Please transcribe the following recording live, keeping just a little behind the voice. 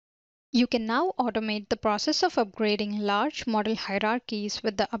You can now automate the process of upgrading large model hierarchies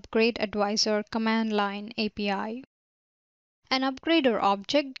with the Upgrade Advisor command line API. An upgrader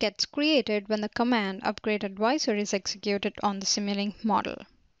object gets created when the command Upgrade Advisor is executed on the Simulink model.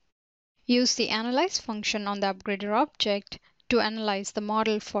 Use the Analyze function on the upgrader object to analyze the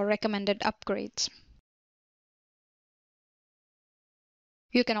model for recommended upgrades.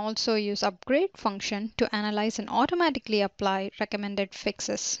 You can also use Upgrade function to analyze and automatically apply recommended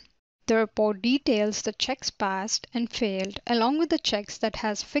fixes. The report details the checks passed and failed along with the checks that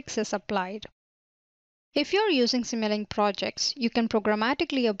has fixes applied. If you're using Simulink Projects, you can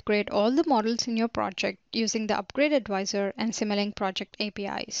programmatically upgrade all the models in your project using the Upgrade Advisor and Simulink Project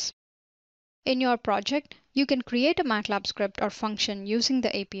APIs. In your project, you can create a MATLAB script or function using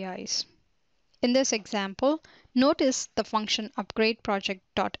the APIs. In this example, notice the function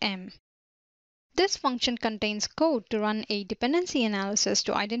upgradeProject.m. This function contains code to run a dependency analysis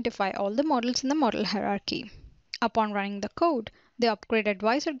to identify all the models in the model hierarchy. Upon running the code, the Upgrade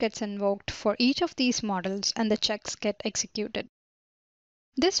Advisor gets invoked for each of these models and the checks get executed.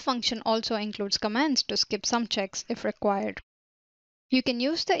 This function also includes commands to skip some checks if required. You can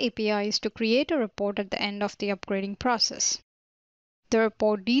use the APIs to create a report at the end of the upgrading process. The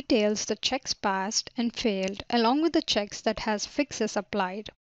report details the checks passed and failed along with the checks that has fixes applied.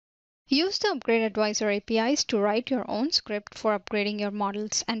 Use the Upgrade Advisor APIs to write your own script for upgrading your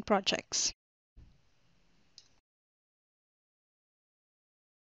models and projects.